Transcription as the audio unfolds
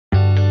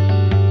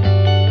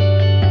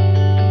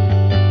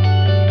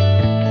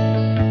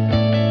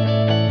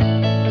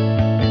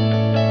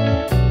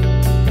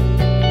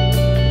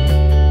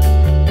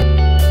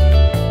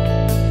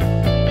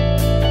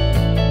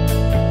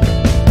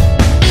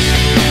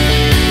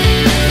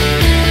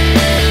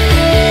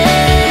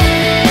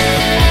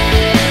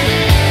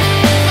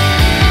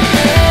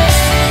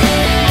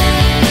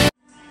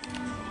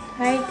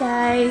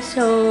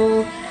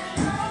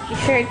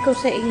ko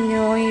sa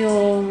inyo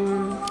yung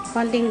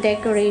konting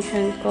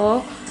decoration ko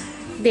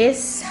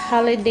this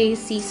holiday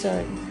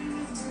season.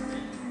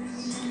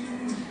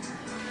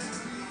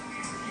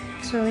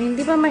 So,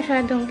 hindi pa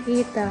masyadong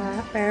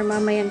kita, pero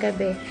mamayang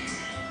gabi,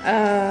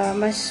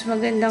 mas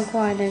magandang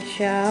kuhanan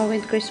siya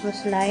with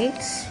Christmas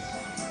lights.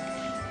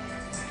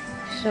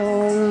 So,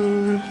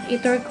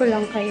 i-tour ko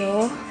lang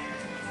kayo.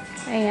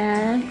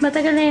 Ayan,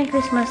 matagal na yung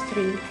Christmas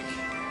tree.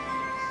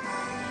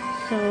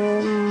 So,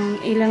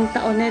 ilang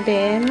taon na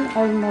din,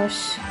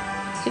 almost,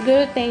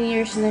 siguro 10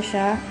 years na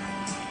siya.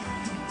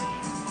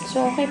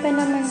 So, okay pa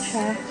naman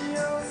siya.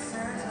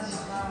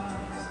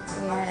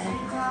 Ayan.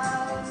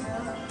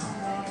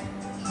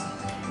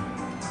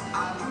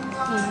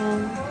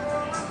 Ayan.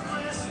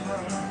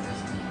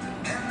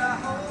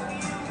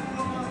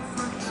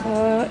 So,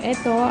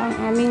 ito ang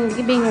aming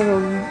living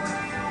room.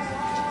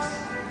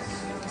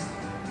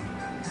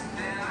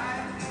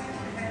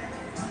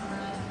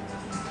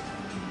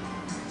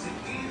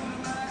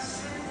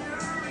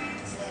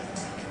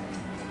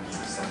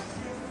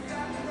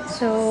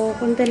 So,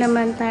 punta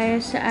naman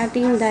tayo sa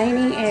ating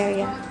dining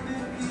area.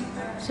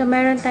 So,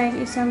 meron tayong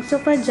isang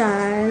sofa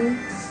dyan.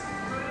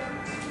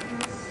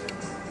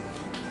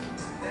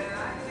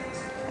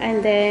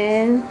 And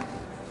then,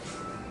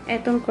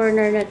 etong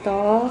corner na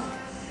to,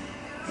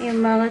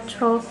 yung mga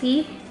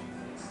trophy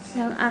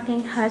ng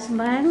aking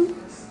husband.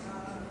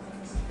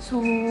 So,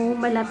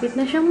 malapit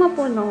na siyang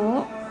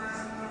mapuno.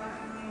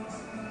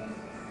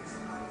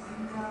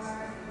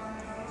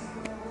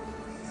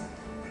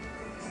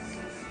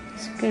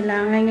 So,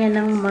 kailangan niya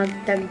ng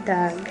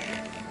magdagdag.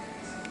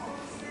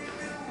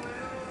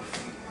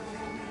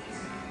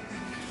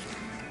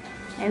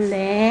 And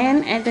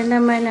then, ito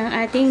naman ang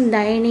ating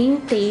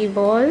dining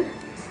table.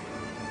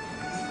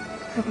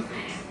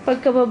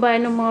 Pagkababa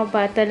ng mga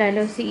bata,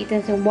 lalo si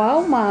Ethan, so,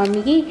 wow,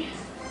 mommy,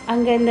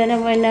 ang ganda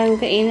naman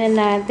ng kainan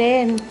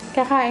natin.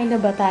 Kakain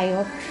na ba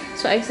tayo?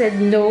 So, I said,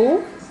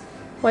 no.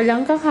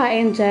 Walang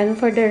kakain dyan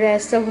for the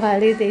rest of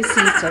holiday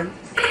season.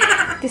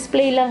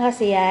 Display lang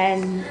kasi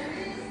yan.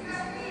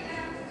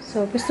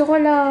 So, gusto ko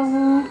lang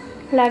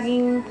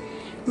laging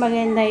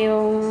maganda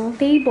yung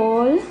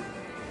table.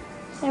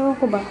 Ewan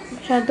ko ba,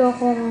 masyado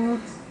akong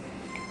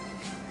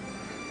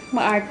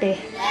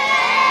maarte.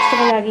 Gusto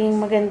ko laging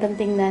magandang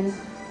tingnan.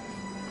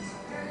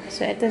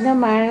 So, ito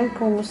naman,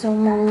 kung gusto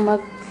mong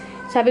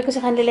sabi ko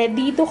sa kanila,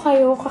 dito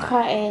kayo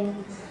kakain.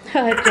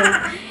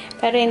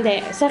 Pero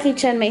hindi, sa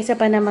kitchen may isa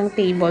pa namang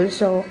table.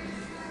 So,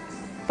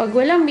 pag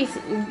walang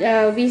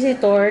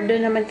visitor,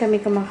 doon naman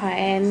kami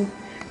kumakain.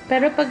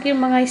 Pero pag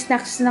yung mga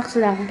snacks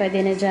lang, pwede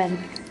na dyan.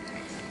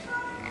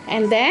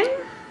 And then,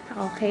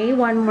 okay,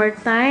 one more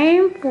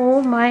time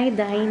for my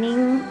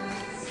dining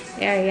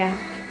area.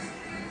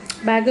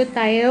 Bago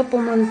tayo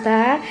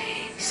pumunta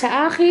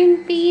sa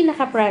aking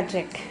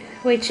pinaka-project,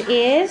 which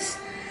is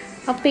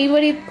ang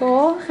favorite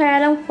ko,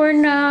 kaya lang for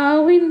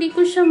now, hindi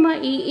ko siya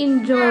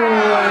mai-enjoy.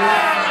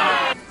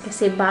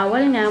 Kasi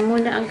bawal nga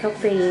muna ang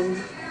caffeine.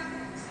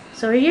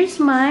 So, here's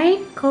my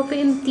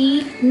Coffee and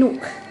Tea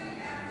Nook.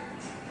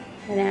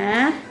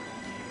 Yan.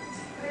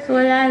 So,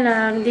 wala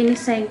lang.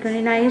 Dinesign ko.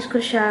 Ninayos ko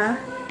siya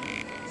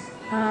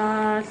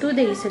 2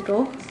 days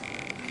ago.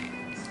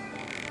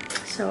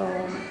 So,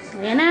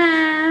 ayan na.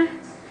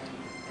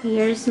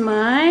 Here's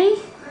my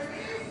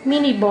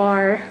mini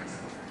bar.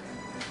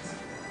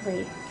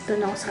 Wait, ito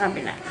na ako sa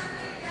kabila.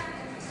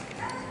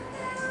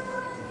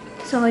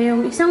 So,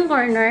 yung isang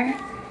corner,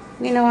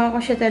 ginawa ko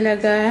siya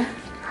talaga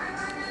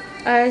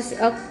as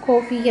a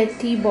coffee and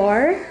tea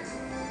bar.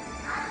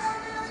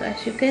 So, as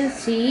you can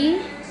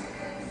see,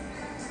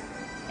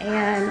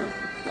 ayan,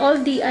 all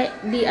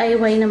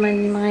DIY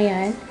naman yung mga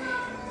yan.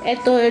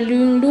 Ito,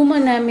 yung luma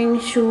namin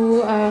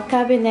shoe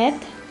cabinet.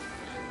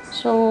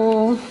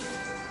 So,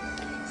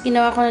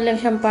 ginawa ko na lang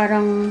siyang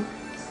parang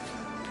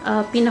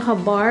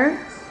pinaka-bar.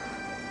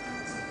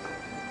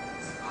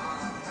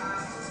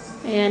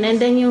 Ayan, and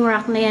then yung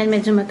rack na yan,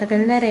 medyo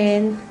matagal na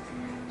rin.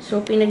 So,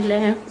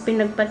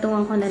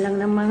 pinagpatungan ko na lang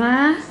ng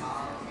mga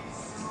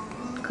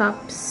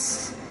cups.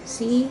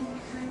 See?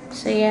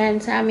 So, yan.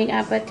 Sa aming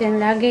apat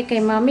yan lagi.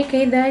 Kay mommy,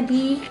 kay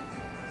daddy.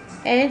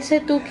 And sa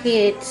 2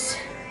 kids.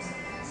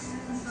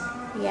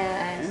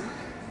 Yan.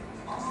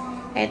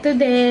 Ito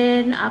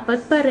din.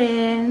 4 pa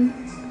rin.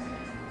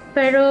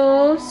 Pero,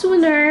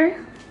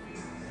 sooner,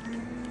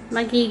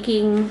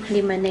 magiging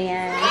 5 na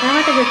yan.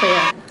 Matagal pa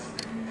yan.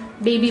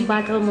 Baby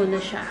bottle muna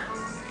siya.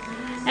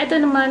 Ito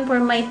naman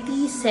for my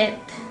tea set.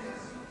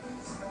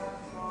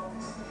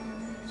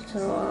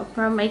 So,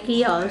 from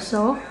IKEA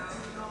also.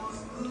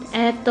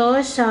 Ito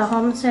sa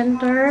home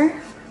center.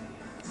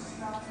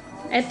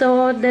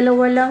 Ito, 2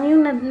 lang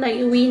yung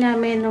naiuwi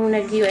namin nung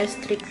nag-US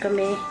trip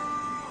kami.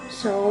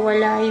 So,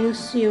 wala yung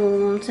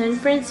San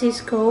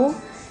Francisco.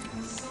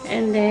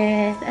 And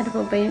then, ano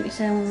pa ba yung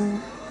isang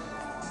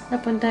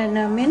napuntahan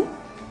namin?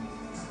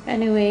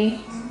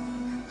 Anyway.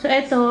 So,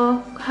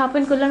 ito,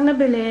 kahapon ko lang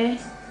nabili.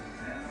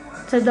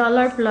 Sa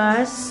 $1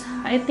 plus.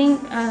 I think,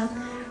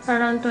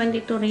 around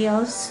 22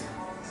 reals.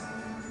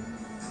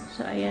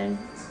 So, ayan.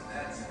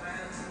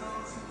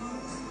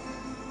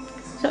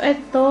 So,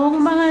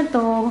 etong mga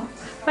to,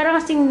 para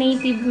kasing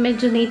native,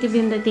 medyo native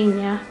yung dating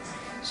niya.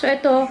 So,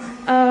 ito,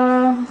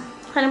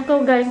 alam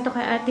ko galing to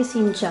kay Ate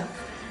Cynthia.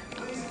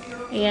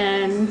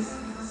 Ayan.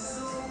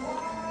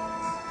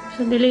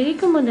 So, nilagay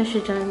ko muna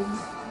siya dyan.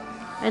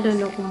 I don't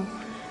know kung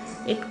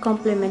it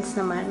complements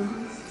naman.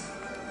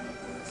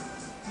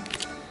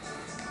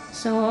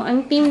 So,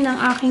 ang theme ng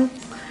aking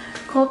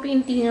Coffee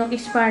and Tea Nook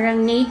is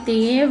parang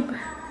native.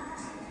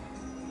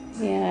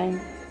 Ayan.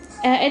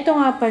 Ito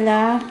nga pala,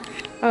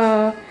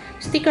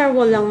 sticker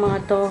wall lang mga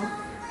to.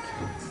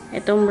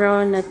 Itong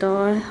brown na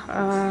to,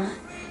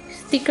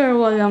 sticker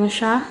wall lang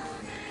siya,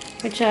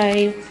 which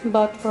I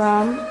bought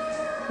from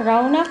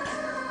Raunak.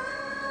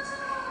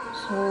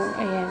 So,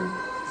 ayan.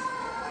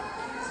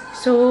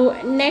 So,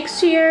 next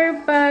year,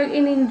 pag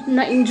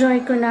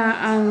na-enjoy ko na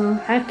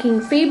ang aking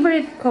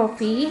favorite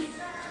coffee,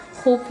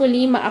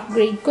 hopefully,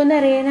 ma-upgrade ko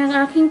na rin ang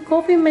aking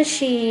coffee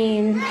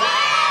machine.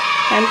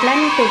 I'm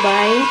planning to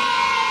buy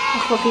a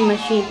coffee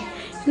machine.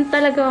 Yung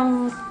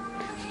talagang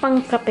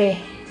pangkape.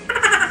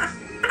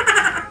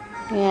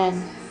 Ayan.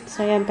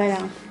 So, yan pa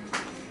lang.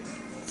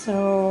 So,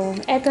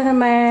 eto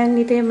naman,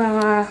 dito yung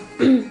mga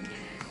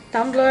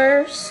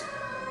tumblers.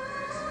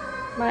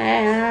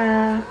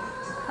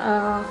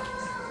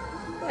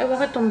 Ewan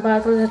ko itong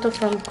bottle na to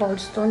from Cold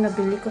Stone.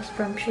 Nabili ko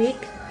from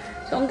Shake.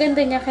 So, ang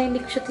ganda niya, kaya hindi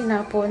ko siya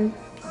tinapon.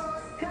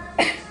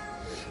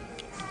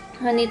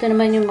 Nandito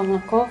naman yung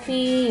mga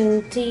coffee,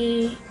 yung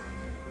tea,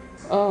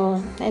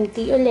 and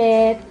tea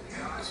ulit.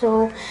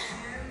 So,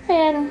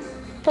 ayan,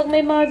 pag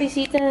may mga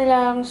bisita na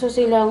lang, so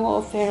silang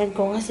offeran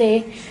ko.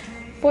 Kasi,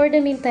 for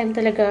the meantime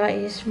talaga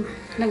is,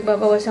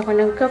 nagbabawas ako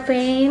ng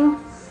caffeine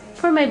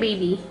for my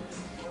baby.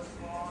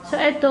 So,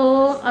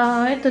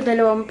 ito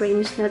dalawang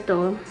frames na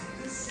to.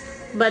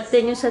 But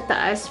then yung sa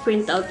taas,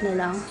 print out na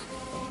lang.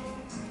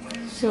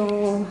 So,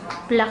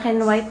 black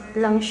and white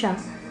lang siya.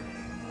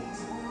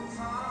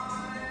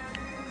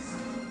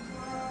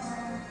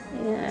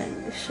 Ayan.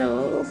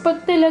 So,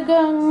 pag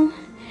talagang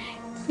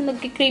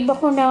nagkikrave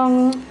ako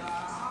ng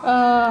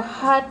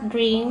hot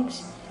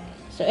drinks,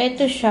 so,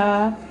 ito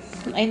siya.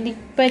 Ay,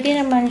 pwede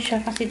naman siya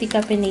kasi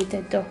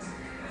decaffeinated to.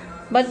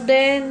 But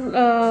then,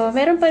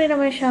 meron pa rin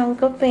naman siyang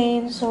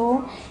caffeine,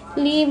 so,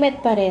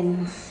 limit pa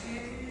rin.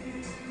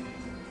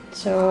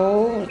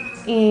 So,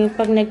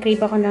 pag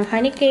nag-crave ako ng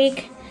honey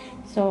cake,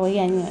 so,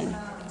 yan yun.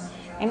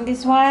 And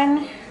this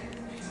one,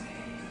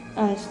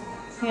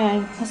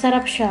 yan,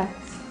 masarap siya.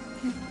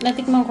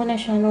 Natikman ko na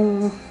siya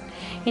nung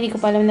hindi ko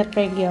pa alam na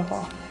preggy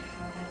ako.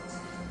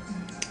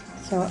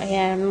 So,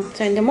 ayan.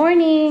 So, in the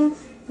morning,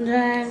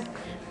 dyan,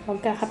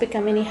 magkakape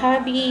kami ni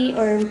hubby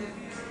or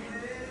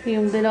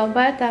yung dalawang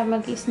bata,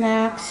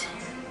 mag-snacks.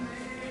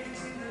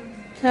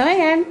 So,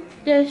 ayan.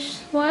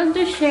 Just want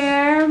to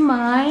share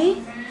my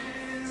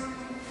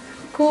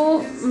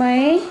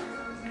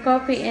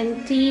Coffee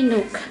and Tea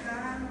Nook.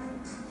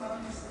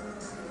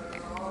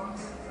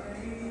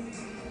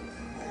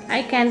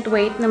 I can't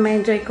wait na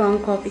ma-enjoy ko ang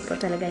coffee ko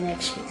talaga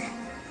next year.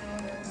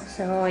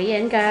 So,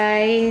 ayan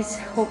guys.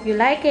 Hope you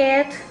like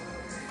it.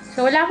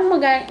 So, wala akong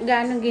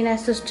ganong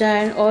ginastos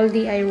dyan. All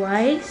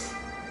DIYs.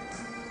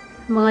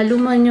 Mga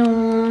luma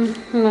yung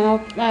mga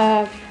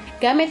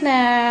gamit na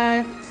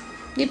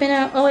di pa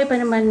na, okay pa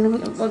naman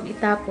huwag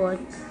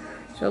itapon.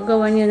 So,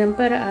 gawan nyo ng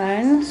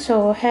paraan.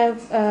 So, have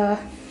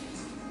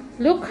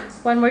look,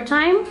 one more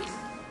time.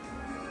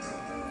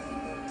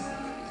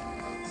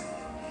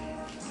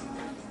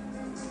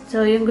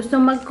 So, yung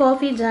gustong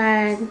mag-coffee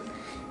dyan,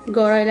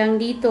 gora lang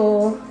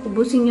dito.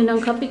 Ubusin nyo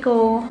ng kape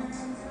ko.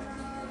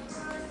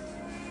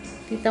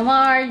 Tita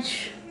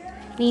Marge,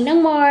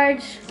 Ninang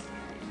Marge,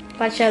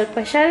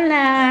 pasyal-pasyal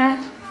na.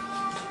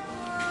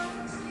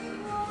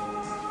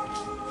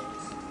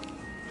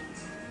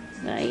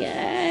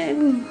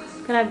 Ayan.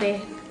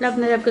 Grabe. Love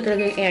na love ko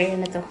talaga yung area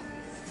na to.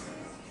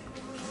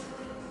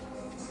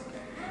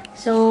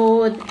 So,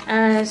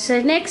 sa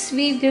next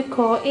video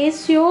ko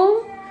is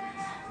yung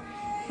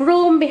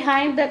room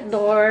behind that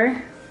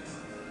door,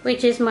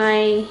 which is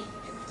my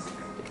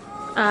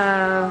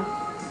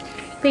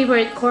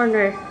favorite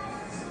corner.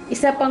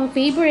 Isa pang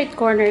favorite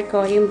corner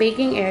ko, yung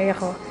baking area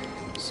ko.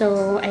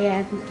 So,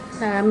 ayan.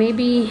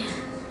 Maybe,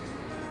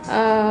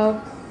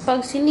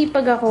 pag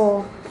sinipag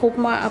ako, hope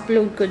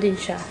ma-upload ko din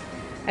siya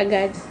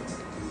agad.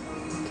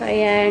 So,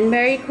 ayan.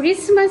 Merry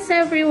Christmas,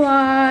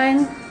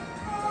 everyone!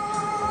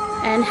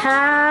 And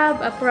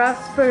have a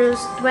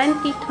prosperous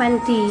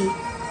 2020.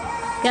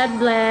 God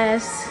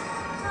bless.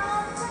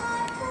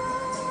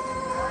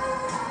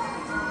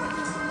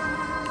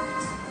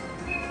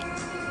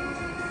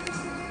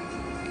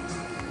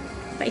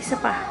 Pa isa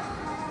pa.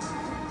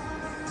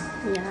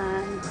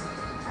 Yan.